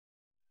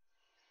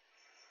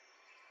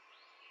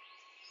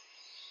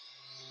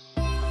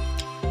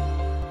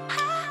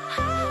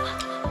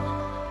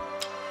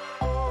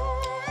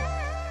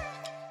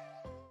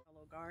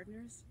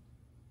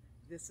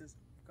This is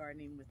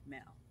Gardening with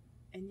Mel.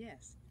 And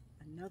yes,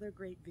 another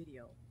great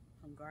video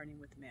from Gardening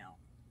with Mel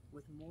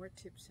with more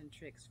tips and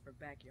tricks for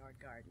backyard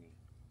gardening.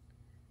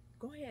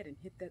 Go ahead and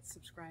hit that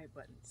subscribe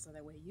button so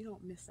that way you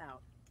don't miss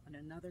out on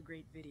another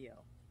great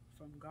video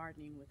from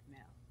Gardening with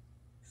Mel.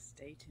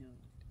 Stay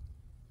tuned.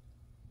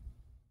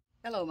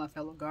 Hello my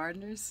fellow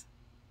gardeners.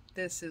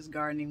 This is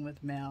Gardening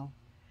with Mel.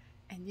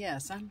 And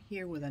yes, I'm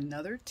here with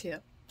another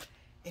tip.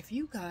 If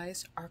you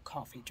guys are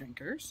coffee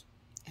drinkers,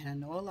 and I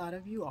know a lot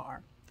of you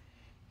are,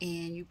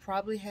 and you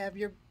probably have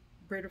your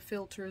Brita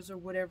filters or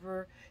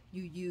whatever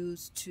you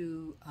use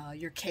to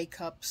your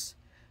K-cups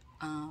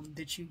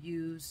that you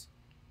use,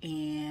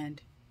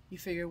 and you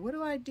figure, what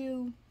do I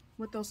do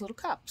with those little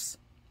cups?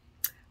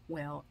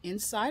 Well,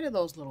 inside of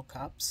those little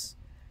cups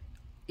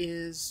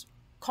is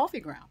coffee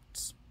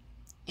grounds,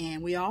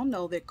 and we all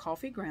know that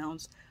coffee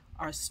grounds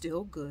are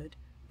still good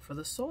for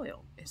the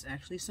soil. It's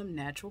actually some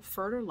natural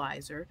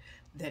fertilizer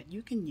that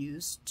you can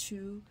use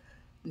to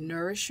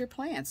nourish your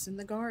plants in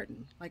the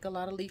garden, like a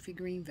lot of leafy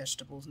green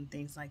vegetables and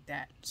things like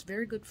that. It's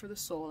very good for the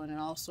soil, and it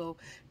also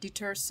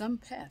deters some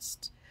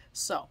pests.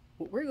 So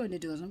what we're going to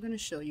do is I'm going to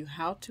show you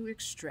how to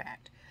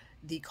extract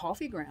the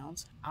coffee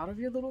grounds out of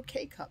your little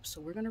K-cups.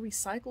 So we're going to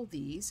recycle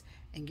these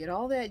and get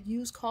all that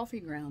used coffee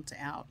grounds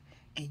out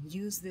and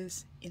use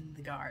this in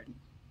the garden.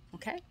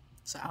 Okay,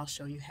 so I'll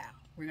show you how.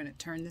 We're going to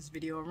turn this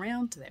video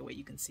around so that way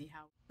you can see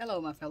how. Hello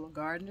my fellow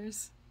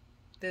gardeners.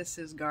 This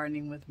is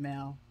Gardening with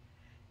Mel.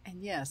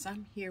 And yes,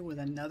 I'm here with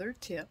another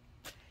tip.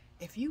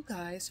 If you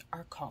guys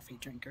are coffee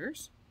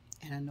drinkers,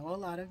 and I know a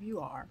lot of you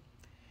are,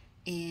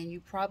 and you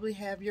probably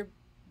have your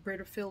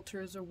Brita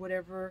filters or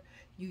whatever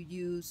you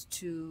use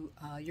to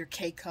your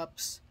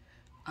K-cups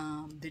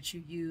that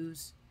you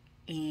use,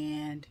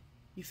 and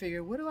you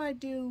figure, what do I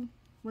do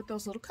with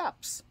those little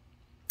cups?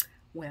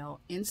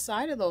 Well,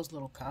 inside of those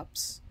little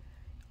cups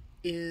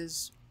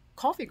is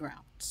coffee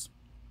grounds,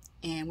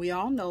 and we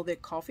all know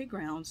that coffee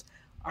grounds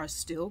are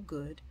still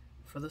good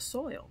for the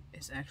soil.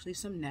 It's actually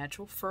some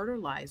natural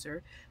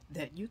fertilizer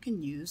that you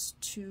can use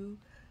to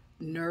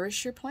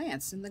nourish your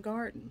plants in the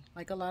garden,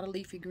 like a lot of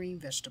leafy green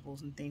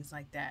vegetables and things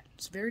like that.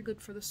 It's very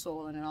good for the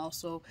soil, and it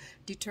also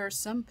deters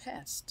some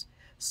pests.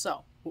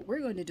 So what we're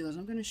going to do is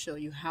I'm going to show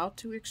you how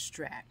to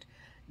extract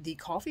the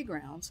coffee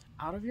grounds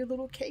out of your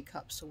little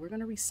K-cups. So we're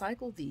going to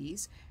recycle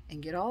these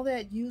and get all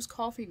that used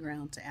coffee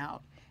grounds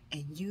out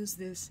and use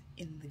this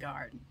in the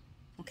garden.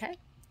 Okay,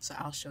 so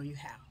I'll show you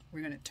how. We're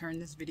going to turn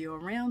this video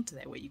around so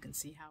that way you can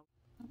see how.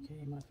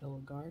 Okay, my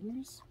fellow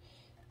gardeners,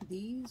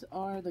 these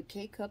are the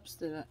K-cups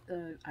that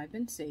I've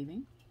been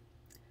saving.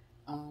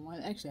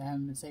 Well, actually I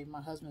haven't been saving.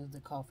 My husband is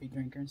the coffee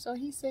drinker, and so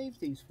he saves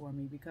these for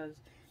me, because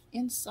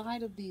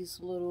inside of these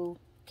little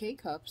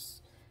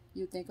K-cups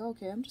you think,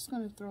 okay, I'm just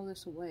going to throw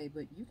this away,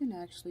 but you can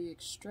actually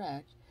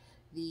extract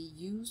the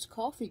used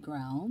coffee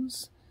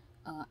grounds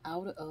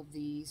out of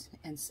these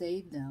and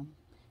save them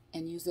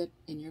and use it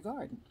in your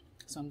garden.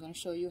 So I'm going to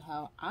show you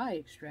how I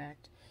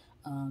extract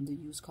the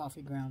used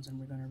coffee grounds, and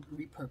we're going to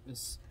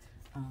repurpose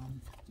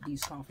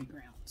these coffee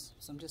grounds.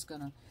 So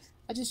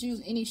I just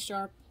use any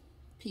sharp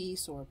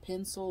piece or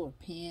pencil or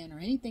pen or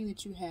anything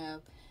that you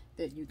have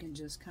that you can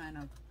just kind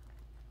of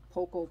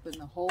poke open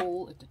the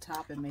hole at the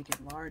top and make it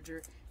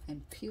larger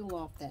and peel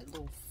off that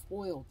little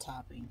foil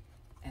topping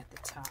at the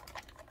top.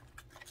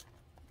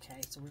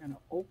 Okay, so we're going to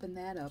open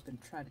that up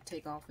and try to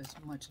take off as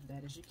much of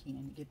that as you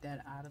can to get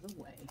that out of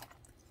the way.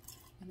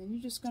 And then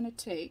you're just going to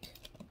take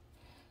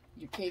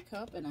your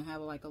K-cup, and I have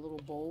like a little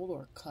bowl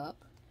or a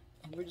cup,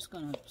 and we're just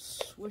going to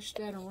swish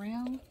that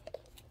around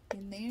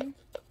in there.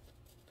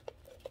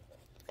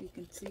 You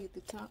can see at the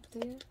top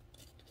there.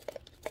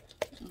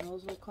 And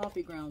those little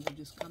coffee grounds are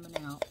just coming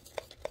out.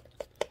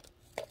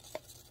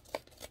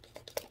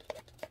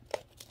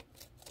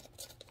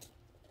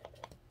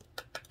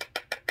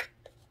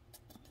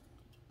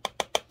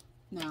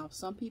 Now,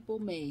 some people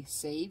may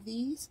save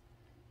these,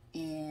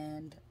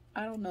 and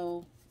I don't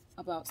know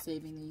about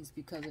saving these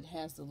because it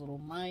has the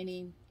little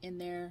lining in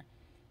there,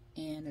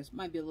 and it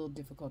might be a little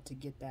difficult to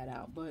get that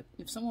out. But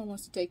if someone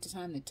wants to take the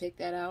time to take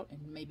that out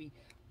and maybe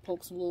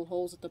poke some little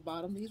holes at the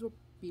bottom, these will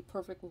be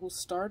perfect little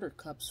starter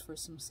cups for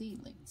some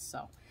seedlings.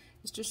 So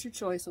it's just your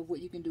choice of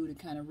what you can do to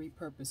kind of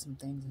repurpose some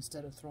things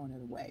instead of throwing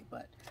it away.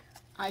 But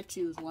I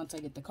choose, once I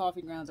get the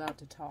coffee grounds out,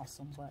 to toss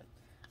them. But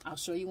I'll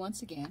show you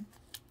once again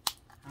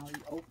how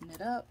you open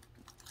it up.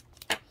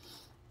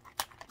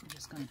 I'm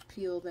just going to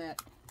peel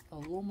that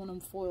aluminum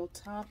foil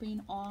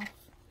topping off.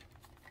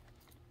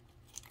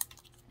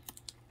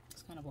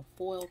 It's kind of a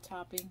foil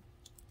topping.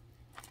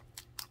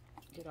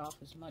 Get off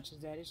as much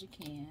of that as you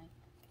can.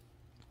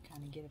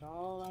 Kind of get it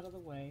all out of the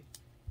way.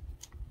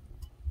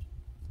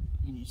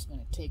 And you're just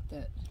going to take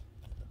that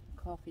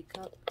coffee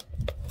cup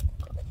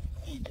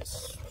and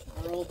just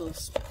swirl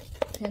those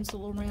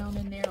pencil around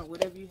in there, or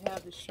whatever you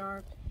have that's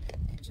sharp,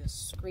 and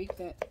just scrape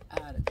that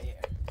out of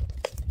there.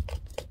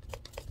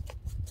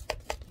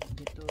 And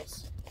get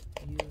those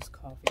used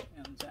coffee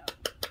grounds out.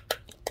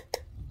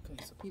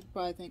 Okay, so people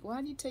probably think,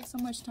 why do you take so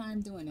much time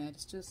doing that?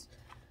 It's just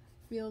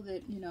feel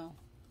that, you know,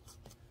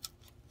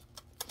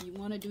 you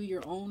want to do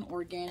your own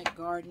organic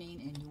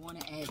gardening and you want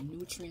to add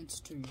nutrients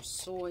to your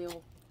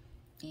soil,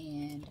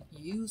 and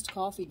used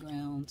coffee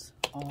grounds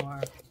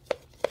are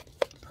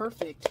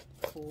perfect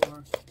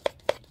for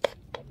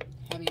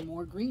having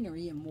more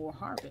greenery and more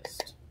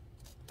harvest,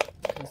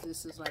 because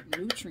this is like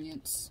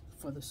nutrients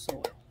for the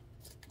soil.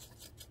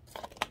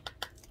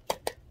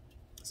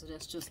 So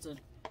that's just an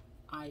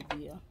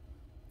idea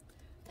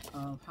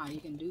of how you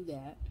can do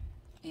that.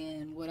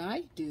 And what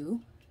I do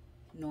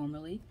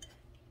normally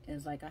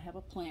is, like, I have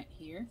a plant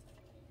here,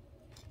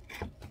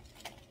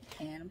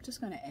 and I'm just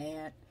going to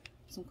add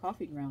some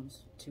coffee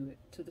grounds to it,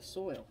 to the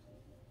soil,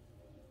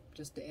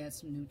 just to add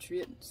some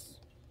nutrients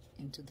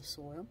into the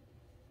soil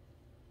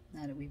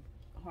now that we've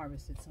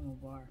harvested some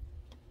of our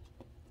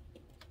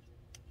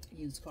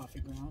used coffee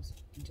grounds.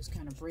 And just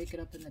kind of break it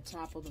up in the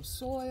top of the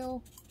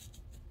soil.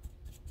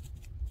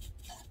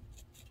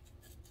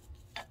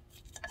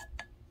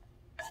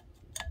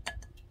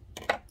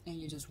 And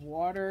you just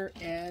water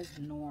as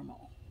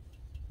normal.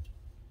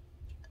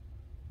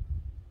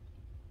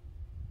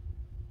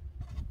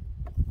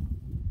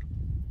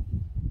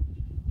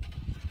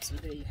 So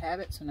there you have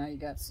it. So now you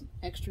got some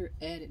extra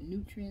added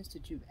nutrients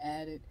that you've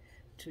added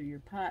to your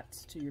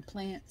pots, to your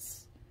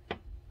plants.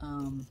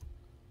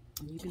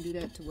 You can do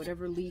that to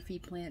whatever leafy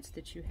plants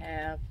that you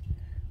have.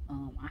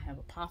 I have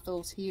a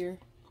pothos here.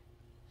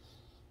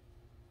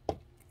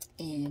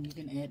 And you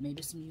can add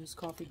maybe some used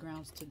coffee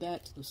grounds to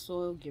that, to the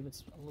soil. Give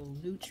it a little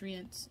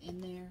nutrients in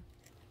there.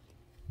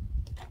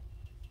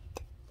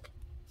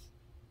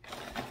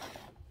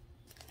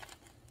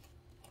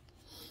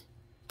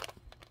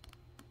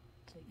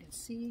 So you can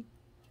see.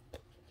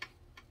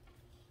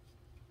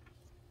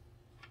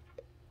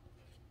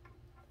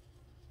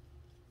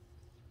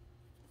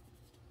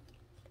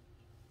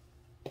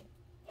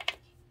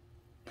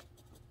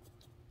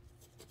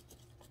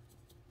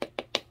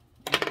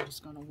 And I'm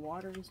just going to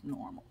water as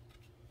normal.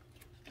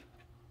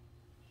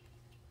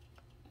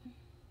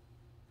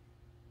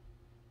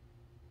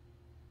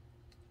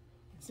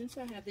 Since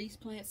I have these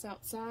plants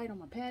outside on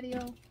my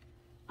patio,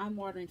 I'm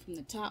watering from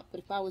the top.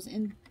 But if I was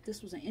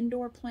this was an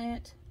indoor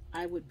plant,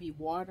 I would be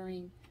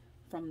watering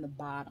from the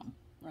bottom.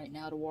 Right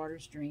now the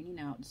water's draining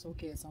out. It's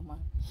okay, it's on my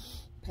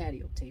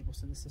patio table,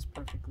 so this is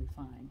perfectly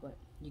fine, but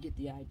you get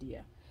the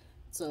idea.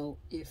 So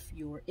if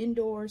you're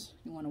indoors,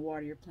 you want to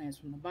water your plants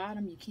from the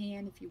bottom, you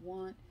can if you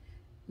want.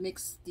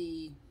 Mix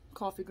the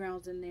coffee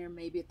grounds in there.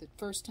 Maybe at the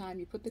first time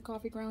you put the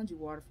coffee grounds, you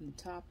water from the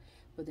top.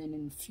 But then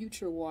in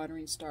future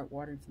watering, start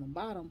watering from the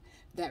bottom.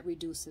 That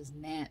reduces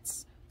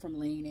gnats from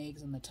laying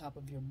eggs on the top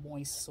of your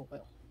moist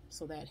soil.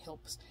 So that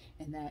helps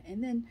in that.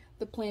 And then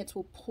the plants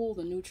will pull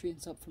the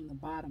nutrients up from the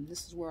bottom.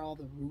 This is where all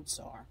the roots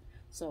are.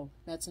 So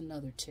that's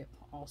another tip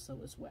also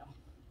as well.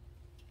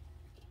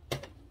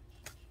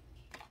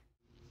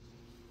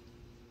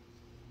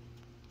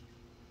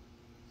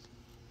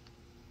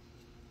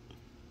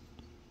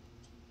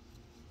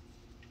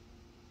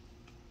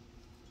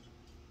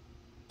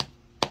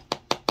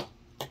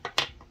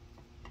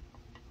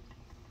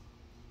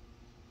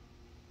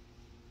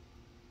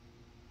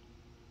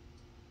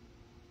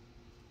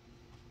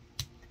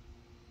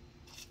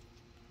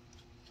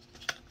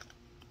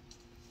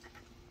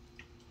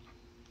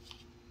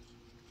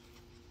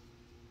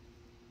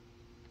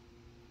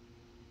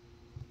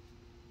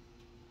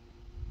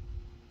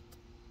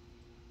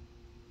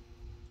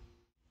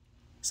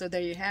 So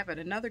there you have it,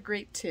 another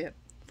great tip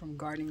from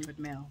Gardening with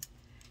Mel.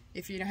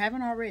 If you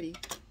haven't already,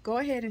 go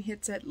ahead and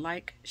hit that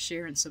like,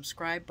 share, and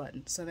subscribe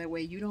button so that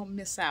way you don't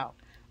miss out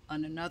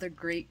on another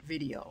great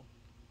video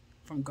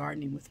from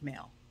Gardening with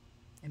Mel.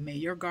 And may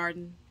your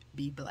garden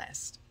be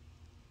blessed.